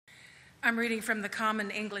I'm reading from the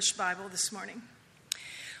Common English Bible this morning.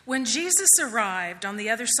 When Jesus arrived on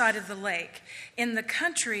the other side of the lake, in the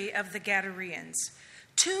country of the Gadareans,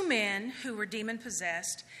 2 men who were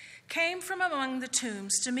demon-possessed came from among the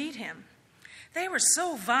tombs to meet him. They were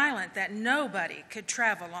so violent that nobody could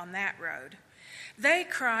travel on that road. They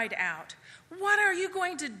cried out, "What are you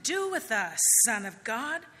going to do with us, Son of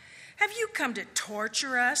God? Have you come to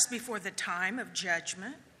torture us before the time of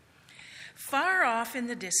judgment?" Far off in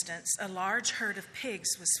the distance, a large herd of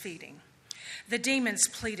pigs was feeding. The demons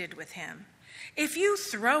pleaded with him, "If you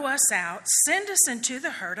throw us out, send us into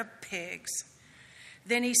the herd of pigs."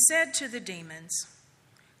 Then he said to the demons,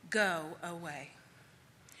 "Go away."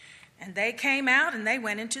 And they came out and they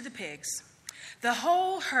went into the pigs. The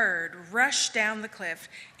whole herd rushed down the cliff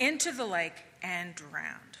into the lake and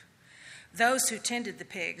drowned. Those who tended the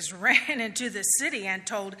pigs ran into the city and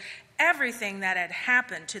told everything that had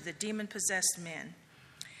happened to the demon-possessed men.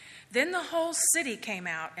 Then the whole city came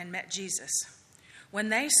out and met Jesus. When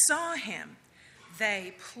they saw him,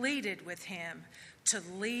 they pleaded with him to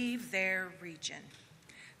leave their region.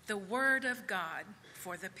 The word of God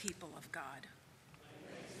for the people of God.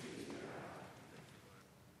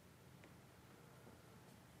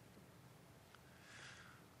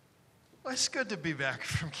 Well, it's good to be back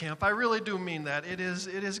from camp. I really do mean that. It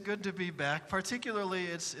is good to be back. Particularly,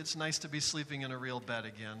 it's nice to be sleeping in a real bed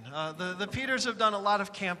again. The Peters have done a lot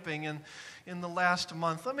of camping in the last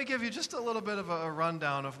month. Let me give you just a little bit of a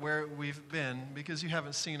rundown of where we've been, because you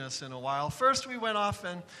haven't seen us in a while. First, we went off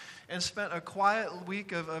and spent a quiet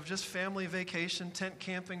week of just family vacation, tent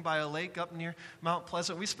camping by a lake up near Mount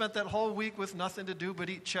Pleasant. We spent that whole week with nothing to do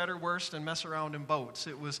but eat cheddar wurst and mess around in boats.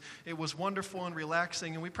 It was wonderful and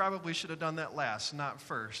relaxing, and we probably should have done that last, not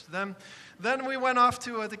first. Then we went off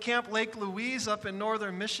to the Camp Lake Louise up in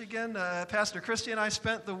northern Michigan. Pastor Christy and I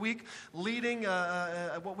spent the week leading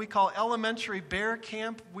what we call elementary bear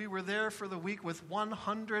camp. We were there for the week with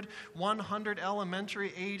 100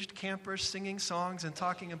 elementary-aged campers singing songs and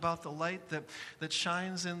talking about the light that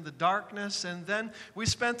shines in the darkness. And then we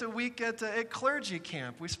spent a week at clergy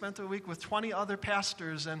camp. We spent a week with 20 other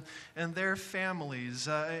pastors and their families.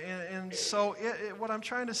 And so what I'm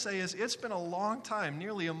trying to say is it's been a long time,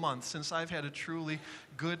 nearly a month, since I've had a truly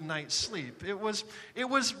good night's sleep. It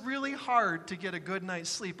was really hard to get a good night's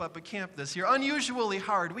sleep up at camp this year. Unusually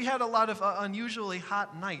hard. We had a lot of unusually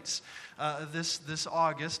hot nights this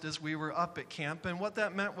August as we were up at camp, and what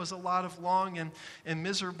that meant was a lot of long and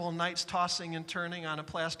miserable nights tossing and turning on a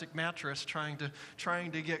plastic mattress trying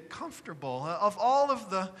to get comfortable. Of all of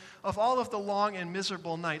the long and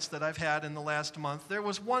miserable nights that I've had in the last month, there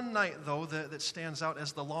was one night though that stands out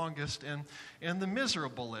as the longest and the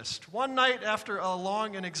miserablest. One night after a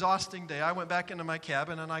long and exhausting day, I went back into my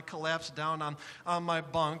cabin and I collapsed down on my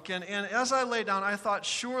bunk, and as I lay down, I thought,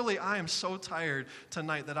 surely I am so tired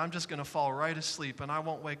tonight that I'm just going to fall right asleep and I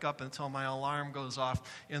won't wake up until my alarm goes off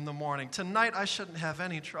in the morning. Tonight I shouldn't have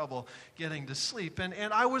any trouble getting to sleep. And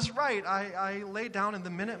I was right. I lay down, and the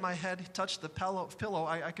minute my head touched the pillow,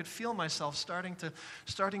 I could feel myself starting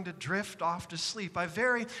to drift off to sleep. I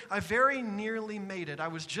very nearly made it. I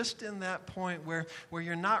was just in that point where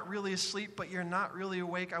you're not really asleep, but you're not really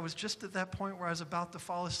awake. I was just at that point where I was about to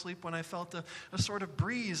fall asleep when I felt a sort of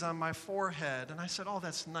breeze on my forehead. And I said, "Oh,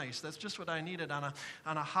 that's nice. That's just what I needed on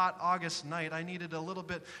a hot August night. I needed a little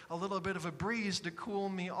bit of a breeze to cool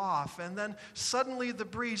me off." And then suddenly the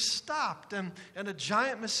breeze stopped, and a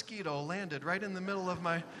giant mosquito landed right in the middle of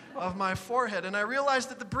my forehead. And I realized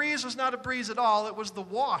that the breeze was not a breeze at all. It was the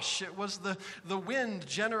wash. It was the wind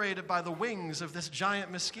generated by the wings of this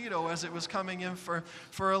giant mosquito as it was coming in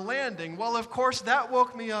for a landing. Well, of course, that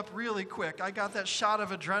woke me up really quick. I got that shot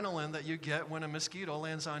of adrenaline that you get when a mosquito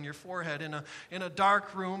lands on your forehead in a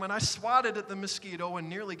dark room, and I swatted at the mosquito and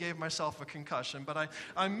nearly gave myself a concussion. But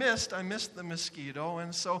I missed the mosquito,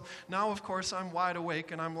 and so now, of course, I'm wide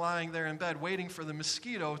awake, and I'm lying there in bed waiting for the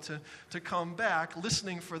mosquito to come back,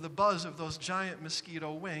 listening for the buzz of those giant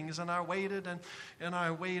mosquito wings. And I waited and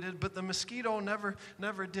I waited, but the mosquito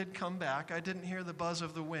never did come back. I didn't hear the buzz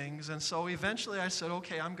of the wings, and so eventually I said,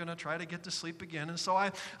 "Okay, I'm going to try to get to sleep again." And so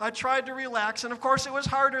I tried to relax, and of course it was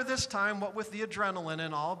harder this time, what with the adrenaline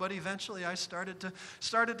and all, but eventually I started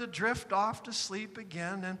to drift off to sleep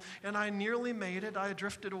again, and I nearly made it. I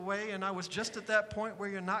drifted away, and I was just at that point where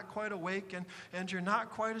you're not quite awake and you're not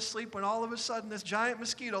quite asleep when all of a sudden this giant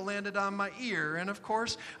mosquito landed on my ear. And of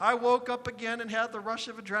course I woke up again and had the rush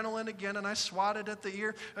of adrenaline again, and I swatted at the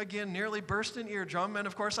ear again, nearly burst an eardrum, and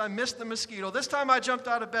of course I missed the mosquito. This time I jumped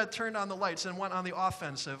out of bed, turned on the lights, and went on the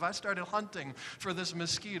offensive. I started hunting for this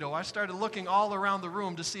mosquito. I started looking all around the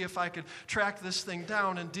room to see if I could track this thing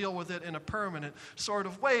down and deal with it in a permanent sort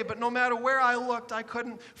of way. But no matter where I looked, I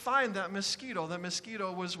couldn't find that mosquito. The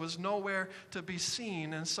mosquito was nowhere to be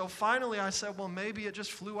seen. And so finally I said, well, maybe it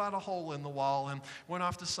just flew out a hole in the wall and went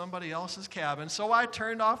off to somebody else's cabin. So I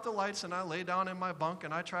turned off the lights and I lay down in my bunk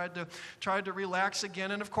and I tried to relax again.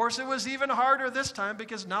 And of course it was even harder this time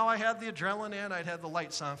because now I had the adrenaline and I'd had the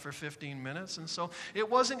lights on for 15 minutes. And so it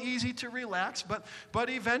wasn't easy to relax, but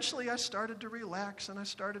eventually I started to relax and I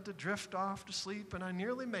started to drift off to sleep, and I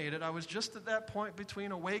nearly made it. I was just at that point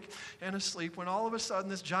between awake and asleep when all of a sudden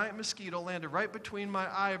this giant mosquito landed right between my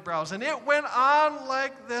eyebrows, and it went on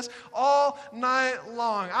like this all night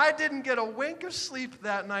long. I didn't get a wink of sleep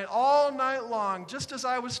that night, all night long. Just as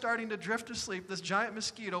I was starting to drift to sleep, this giant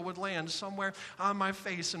mosquito would land somewhere on my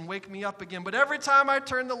face and wake me up again. But every time I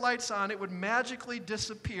turned the lights on, it would magically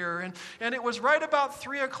disappear, and it was right about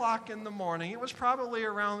 3 o'clock in the morning. It was probably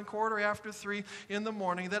around 3:15 in the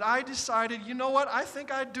morning that I decided, you know what, I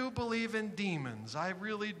think I do believe in demons. I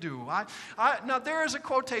really do. Now, there is a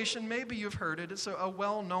quotation, maybe you've heard it. It's a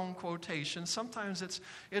well-known quotation. Sometimes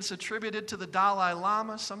it's attributed to the Dalai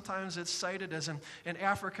Lama. Sometimes it's cited as an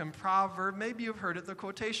African proverb. Maybe you've heard it. The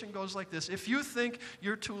quotation goes like this: if you think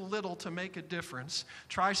you're too little to make a difference,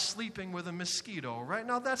 try sleeping with a mosquito. Right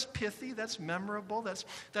now, that's pithy, that's memorable,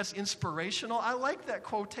 that's inspirational. I like that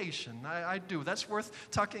quotation. I do. That's worth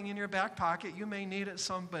tucking in your back pocket. You may need it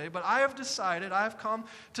someday. But I have decided, I've come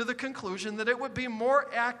to the conclusion that it would be more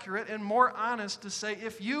accurate and more honest to say,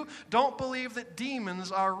 if you don't believe that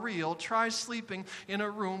demons are real, try sleeping in a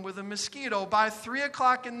room with a mosquito. By 3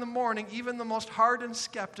 o'clock in the morning, even the most hardened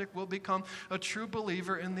skeptic will become a true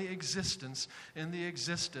believer in the existence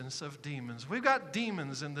of demons. We've got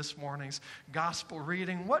demons in this morning's gospel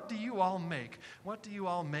reading. What do you all make? What do you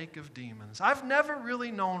all make of demons? I've never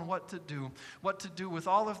really known what to do with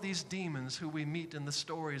all of these demons who we meet in the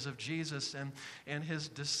stories of Jesus and his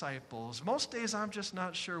disciples. Most days I'm just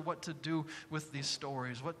not sure what to do with these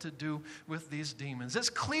stories, what to do with these demons. It's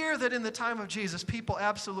clear that in the time of Jesus, people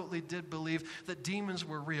absolutely did believe that demons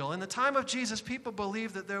were real. In the time of Jesus, people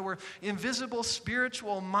believed that there were invisible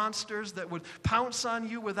spiritual monsters that would pounce on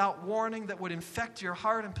you without warning, that would infect your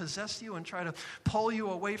heart and possess you and try to pull you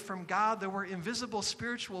away from God. There were invisible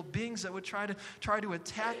spiritual beings that would try to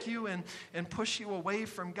attack you and push you away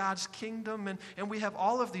from God's kingdom. And we have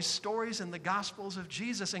all of these stories in the Gospels of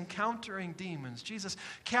Jesus encountering demons, Jesus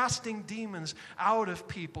casting demons out of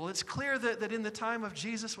people. It's clear that in the time of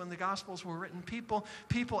Jesus, when the Gospels were written, people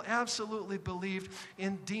absolutely believed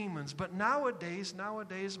in demons. But nowadays,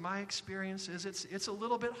 my experience is it's a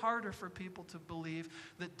little bit harder for people to believe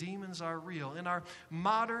that demons are real. In our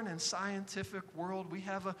modern and scientific world, we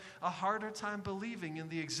have a harder time believing in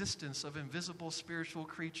the existence of invisible spiritual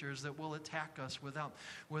creatures that will attack us without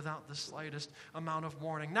the slightest amount of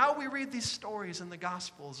warning. Now we read these stories in the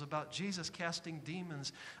Gospels about Jesus casting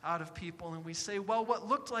demons out of people, and we say, well, what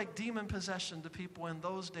looked like demon possession to people in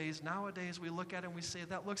those days, nowadays we look at it and we say,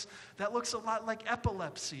 that looks a lot like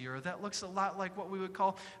epilepsy, or that looks a lot like what we would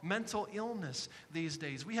call mental illness these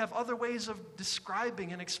days. We have other ways of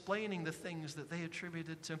describing and explaining the things that they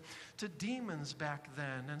attributed to demons back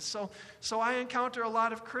then. And so I encounter a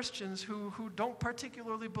lot of Christians who don't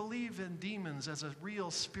particularly believe in demons as a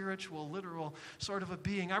real spiritual, literal sort of a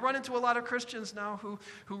being. I run into a lot of Christians now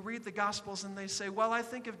who read the Gospels and they say, well, I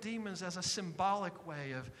think of demons as a symbolic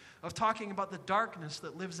way of talking about the darkness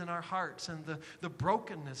that lives in our hearts and the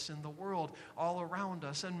brokenness in the world all around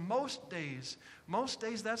us. And most days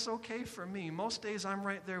that's okay for me. Most days I'm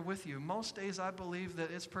right there with you. Most days I believe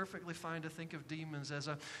that it's perfectly fine to think of demons as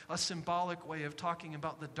a symbolic way of talking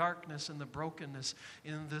about the darkness and the brokenness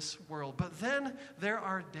in this world. But then there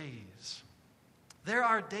are days. There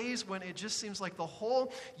are days when it just seems like the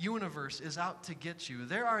whole universe is out to get you.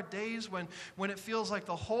 There are days when it feels like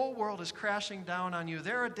the whole world is crashing down on you.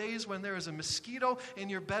 There are days when there is a mosquito in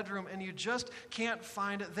your bedroom and you just can't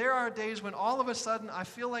find it. There are days when all of a sudden I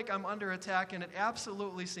feel like I'm under attack, and it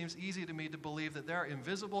absolutely seems easy to me to believe that there are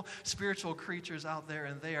invisible spiritual creatures out there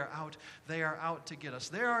and they are out to get us.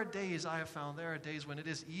 There are days, I have found, when it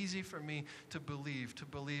is easy for me to believe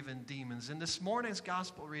in demons. In this morning's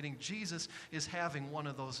gospel reading, Jesus is having one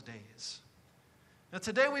of those days. Now,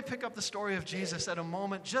 today we pick up the story of Jesus at a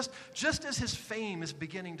moment just as his fame is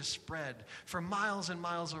beginning to spread for miles and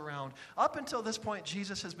miles around. Up until this point,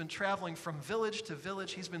 Jesus has been traveling from village to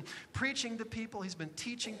village. He's been preaching to people. He's been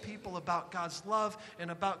teaching people about God's love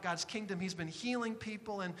and about God's kingdom. He's been healing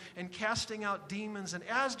people and casting out demons. And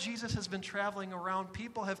as Jesus has been traveling around,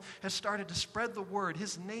 people have started to spread the word.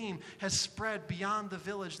 His name has spread beyond the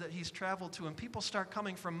village that he's traveled to. And people start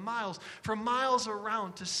coming from miles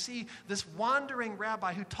around to see this wandering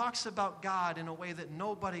rabbi who talks about God in a way that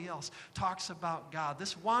nobody else talks about God.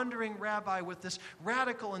 This wandering rabbi with this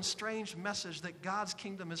radical and strange message that God's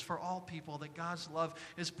kingdom is for all people, that God's love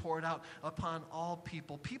is poured out upon all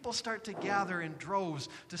people. People start to gather in droves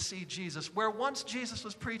to see Jesus. Where once Jesus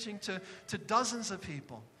was preaching to dozens of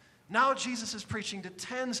people, now Jesus is preaching to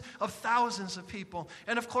tens of thousands of people.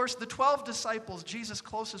 And of course, the 12 disciples, Jesus'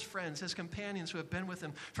 closest friends, his companions who have been with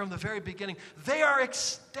him from the very beginning, they are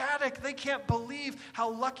ecstatic. They can't believe how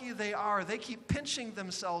lucky they are. They keep pinching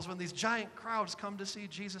themselves when these giant crowds come to see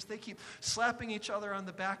Jesus. They keep slapping each other on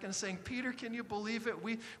the back and saying, Peter, can you believe it?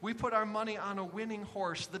 We put our money on a winning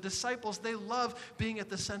horse. The disciples, they love being at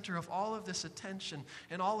the center of all of this attention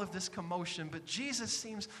and all of this commotion. But Jesus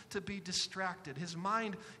seems to be distracted. His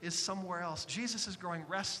mind is somewhere else. Jesus is growing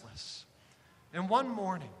restless. And one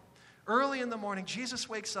morning, early in the morning, Jesus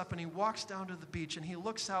wakes up and he walks down to the beach and he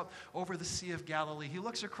looks out over the Sea of Galilee. He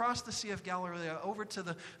looks across the Sea of Galilee over to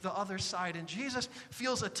the other side, and Jesus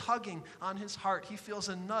feels a tugging on his heart. He feels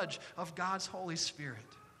a nudge of God's Holy Spirit.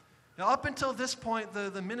 Now, up until this point,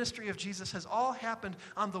 the ministry of Jesus has all happened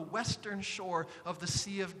on the western shore of the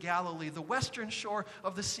Sea of Galilee. The western shore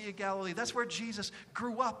of the Sea of Galilee, that's where Jesus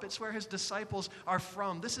grew up. It's where his disciples are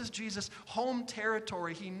from. This is Jesus' home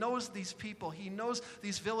territory. He knows these people. He knows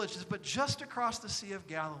these villages. But just across the Sea of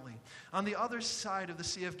Galilee, on the other side of the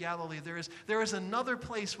Sea of Galilee, there is another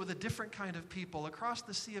place with a different kind of people. Across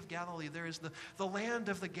the Sea of Galilee, there is the land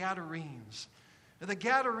of the Gadarenes. The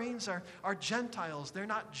Gadarenes are Gentiles. They're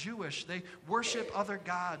not Jewish. They worship other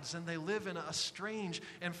gods, and they live in a strange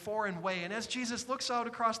and foreign way. And as Jesus looks out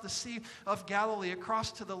across the Sea of Galilee,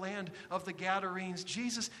 across to the land of the Gadarenes,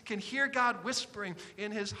 Jesus can hear God whispering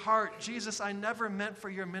in his heart, Jesus, I never meant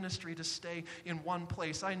for your ministry to stay in one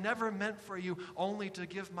place. I never meant for you only to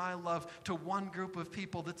give my love to one group of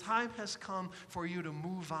people. The time has come for you to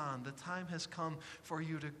move on. The time has come for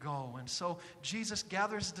you to go. And so Jesus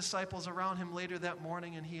gathers his disciples around him later that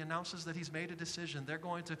morning, and he announces that he's made a decision. They're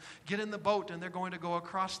going to get in the boat and they're going to go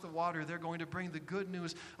across the water. They're going to bring the good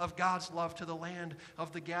news of God's love to the land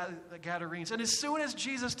of the Gadarenes. And as soon as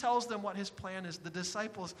Jesus tells them what his plan is, the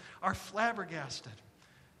disciples are flabbergasted.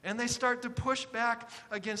 And they start to push back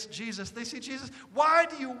against Jesus. They say, Jesus, why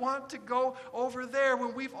do you want to go over there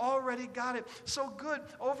when we've already got it so good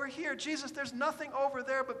over here? Jesus, there's nothing over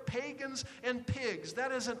there but pagans and pigs.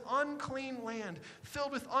 That is an unclean land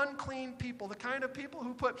filled with unclean people, the kind of people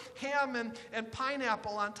who put ham and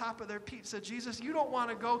pineapple on top of their pizza. Jesus, you don't want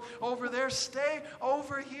to go over there. Stay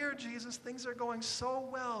over here, Jesus. Things are going so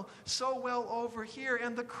well over here.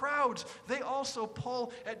 And the crowds, they also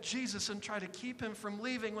pull at Jesus and try to keep him from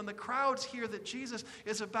leaving. When the crowds hear that Jesus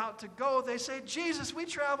is about to go, they say, Jesus, we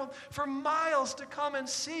traveled for miles to come and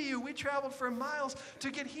see you. We traveled for miles to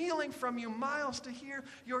get healing from you, miles to hear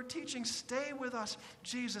your teaching. Stay with us,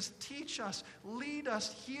 Jesus. Teach us, lead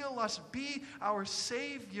us, heal us, be our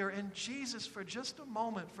Savior. And Jesus, for just a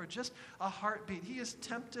moment, for just a heartbeat, he is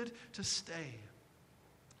tempted to stay.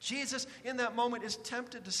 Jesus, in that moment, is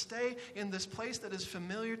tempted to stay in this place that is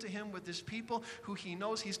familiar to him with this people who he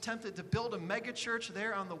knows. He's tempted to build a megachurch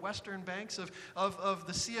there on the western banks of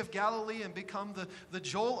the Sea of Galilee and become the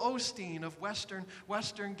Joel Osteen of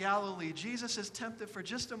western Galilee. Jesus is tempted for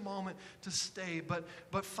just a moment to stay, but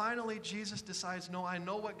finally Jesus decides, no, I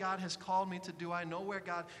know what God has called me to do. I know where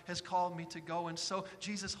God has called me to go. And so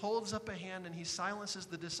Jesus holds up a hand and he silences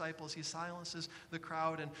the disciples. He silences the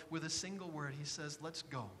crowd, and with a single word, he says, let's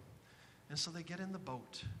go. And so they get in the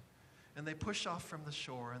boat, and they push off from the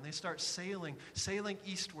shore, and they start sailing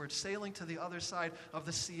eastward, sailing to the other side of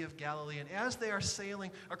the Sea of Galilee. And as they are sailing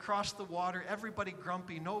across the water, everybody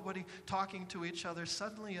grumpy, nobody talking to each other,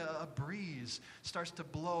 suddenly a breeze starts to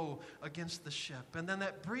blow against the ship. And then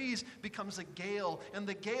that breeze becomes a gale, and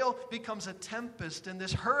the gale becomes a tempest, and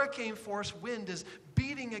this hurricane force wind is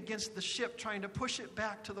beating against the ship, trying to push it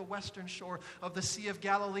back to the western shore of the Sea of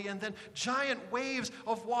Galilee. And then giant waves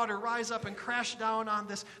of water rise up and crash down on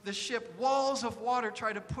this ship, ship, walls of water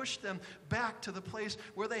try to push them back to the place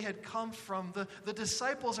where they had come from. The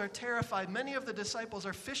disciples are terrified. Many of the disciples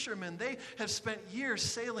are fishermen. They have spent years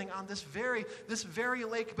sailing on this very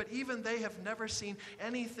lake, but even they have never seen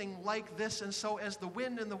anything like this. And so as the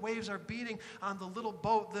wind and the waves are beating on the little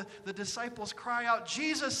boat, the disciples cry out,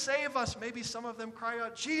 "Jesus, save us." Maybe some of them cry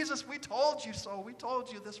out, "Jesus, we told you so. We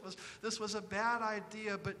told you this was a bad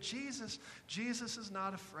idea." But Jesus is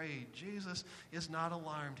not afraid. Jesus is not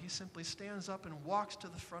alarmed. He simply stands up and walks to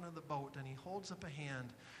the front of the boat, and he holds up a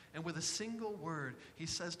hand. And with a single word, he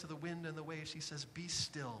says to the wind and the waves, he says, "Be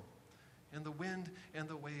still." And the wind and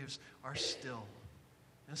the waves are still.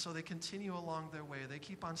 And so they continue along their way. They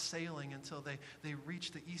keep on sailing until they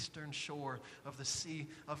reach the eastern shore of the Sea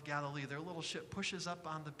of Galilee. Their little ship pushes up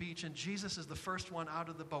on the beach, and Jesus is the first one out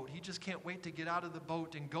of the boat. He just can't wait to get out of the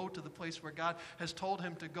boat and go to the place where God has told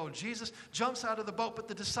him to go. Jesus jumps out of the boat, but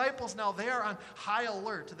the disciples now, they are on high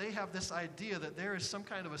alert. They have this idea that there is some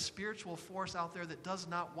kind of a spiritual force out there that does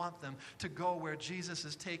not want them to go where Jesus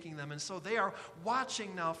is taking them. And so they are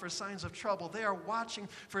watching now for signs of trouble. They are watching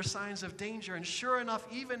for signs of danger. And sure enough,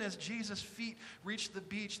 even as Jesus' feet reach the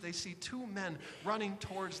beach, they see two men running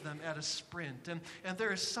towards them at a sprint. And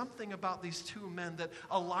there is something about these two men that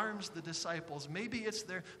alarms the disciples. Maybe it's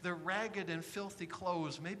their ragged and filthy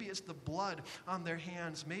clothes. Maybe it's the blood on their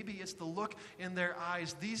hands. Maybe it's the look in their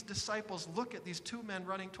eyes. These disciples look at these two men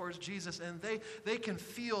running towards Jesus, and they can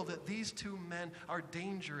feel that these two men are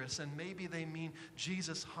dangerous, and maybe they mean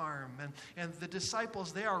Jesus harm. And the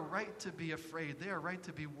disciples, they are right to be afraid. They are right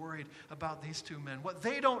to be worried about these two men. What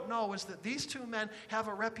they don't know is that these two men have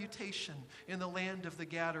a reputation in the land of the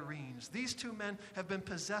Gadarenes. These two men have been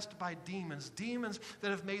possessed by demons that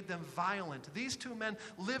have made them violent. These two men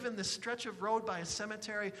live in this stretch of road by a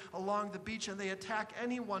cemetery along the beach, and they attack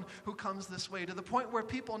anyone who comes this way, to the point where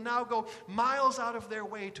people now go miles out of their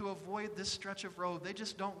way to avoid this stretch of road. They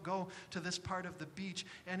just don't go to this part of the beach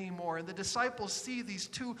anymore. And the disciples see these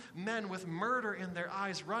two men with murder in their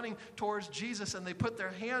eyes running towards Jesus, and they put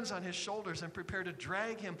their hands on his shoulders and prepare to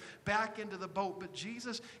drag him back into the boat. But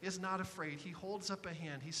Jesus is not afraid. He holds up a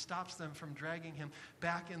hand. He stops them from dragging him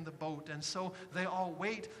back in the boat. And so they all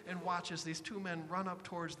wait and watch as these two men run up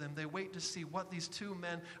towards them. They wait to see what these two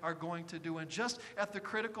men are going to do. And just at the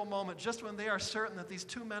critical moment, just when they are certain that these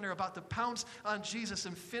two men are about to pounce on Jesus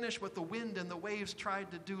and finish what the wind and the waves tried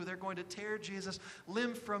to do, they're going to tear Jesus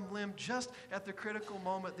limb from limb. Just at the critical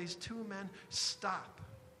moment, these two men stop.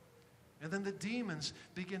 And then the demons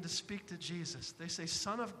begin to speak to Jesus. They say,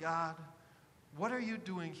 "Son of God, what are you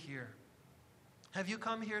doing here? Have you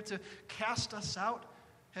come here to cast us out?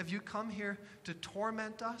 Have you come here to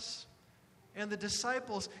torment us?" And the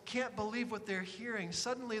disciples can't believe what they're hearing.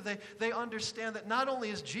 Suddenly they understand that not only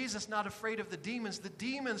is Jesus not afraid of the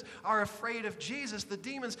demons are afraid of Jesus. The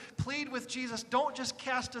demons plead with Jesus, "Don't just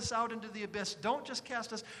cast us out into the abyss. Don't just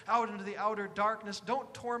cast us out into the outer darkness.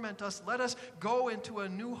 Don't torment us. Let us go into a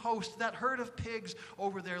new host, that herd of pigs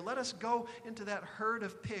over there. Let us go into that herd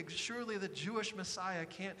of pigs." Surely the Jewish Messiah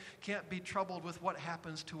can't be troubled with what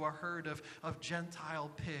happens to a herd of Gentile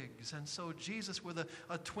pigs. And so Jesus, with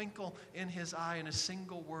a twinkle in his eye and a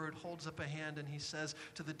single word, holds up a hand, and he says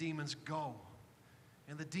to the demons, "Go."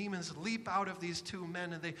 And the demons leap out of these two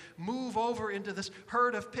men, and they move over into this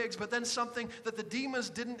herd of pigs. But then something that the demons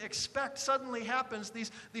didn't expect suddenly happens.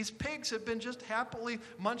 These pigs have been just happily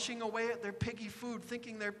munching away at their piggy food,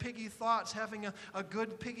 thinking their piggy thoughts, having a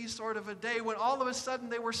good piggy sort of a day, when all of a sudden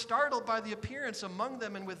they were startled by the appearance among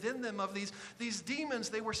them and within them of these demons.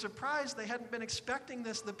 They were surprised. They hadn't been expecting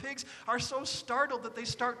this. The pigs are so startled that they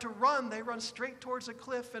start to run. They run straight towards a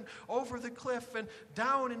cliff and over the cliff and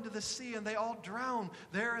down into the sea, and they all drown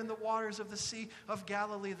there in the waters of the Sea of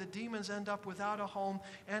Galilee. The demons end up without a home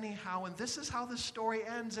anyhow. And this is how the story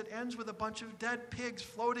ends. It ends with a bunch of dead pigs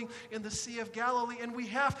floating in the Sea of Galilee. And we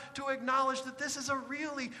have to acknowledge that this is a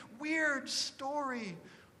really weird story.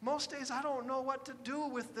 Most days I don't know what to do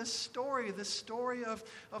with this story of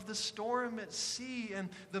the storm at sea and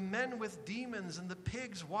the men with demons and the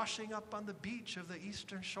pigs washing up on the beach of the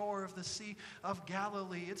eastern shore of the Sea of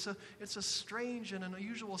Galilee. It's a strange and an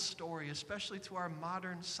unusual story, especially to our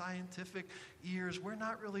modern scientific ears. We're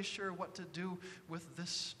not really sure what to do with this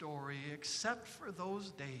story, except for those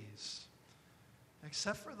days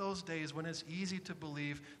when it's easy to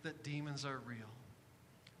believe that demons are real.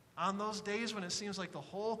 On those days when it seems like the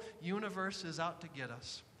whole universe is out to get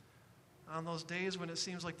us. On those days when it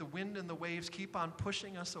seems like the wind and the waves keep on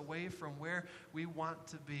pushing us away from where we want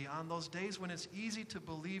to be. On those days when it's easy to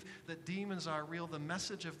believe that demons are real, the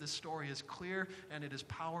message of this story is clear and it is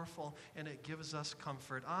powerful and it gives us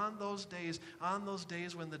comfort. On those days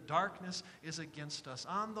when the darkness is against us,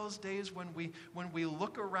 on those days when we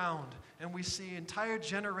look around and we see entire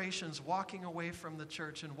generations walking away from the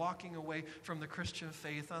church and walking away from the Christian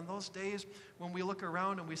faith, on those days when we look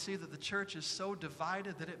around and we see that the church is so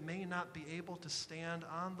divided that it may not be able to stand,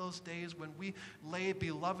 on those days when we lay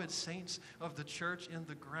beloved saints of the church in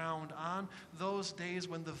the ground, on those days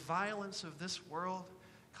when the violence of this world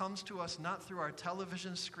comes to us not through our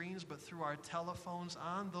television screens but through our telephones,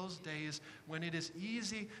 on those days when it is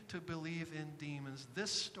easy to believe in demons,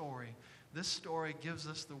 this story gives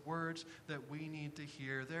us the words that we need to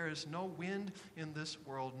hear. There is no wind in this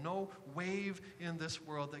world, no wave in this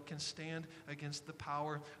world that can stand against the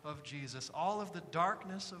power of Jesus. All of the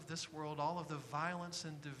darkness of this world, all of the violence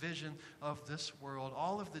and division of this world,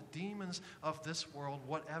 all of the demons of this world,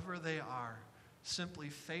 whatever they are, simply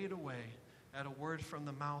fade away at a word from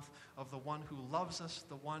the mouth of the one who loves us,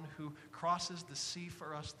 the one who crosses the sea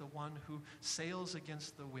for us, the one who sails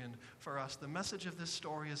against the wind for us. The message of this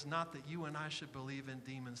story is not that you and I should believe in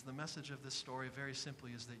demons. The message of this story, very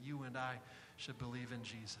simply, is that you and I should believe in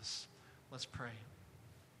Jesus. Let's pray.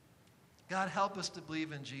 God, help us to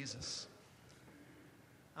believe in Jesus.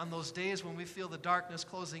 On those days when we feel the darkness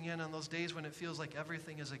closing in, on those days when it feels like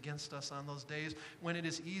everything is against us, on those days when it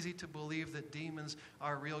is easy to believe that demons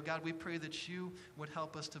are real, God, we pray that you would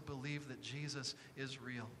help us to believe that Jesus is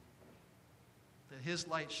real, that his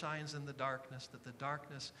light shines in the darkness, that the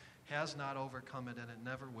darkness has not overcome it and it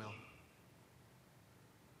never will.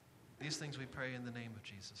 These things we pray in the name of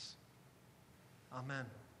Jesus. Amen.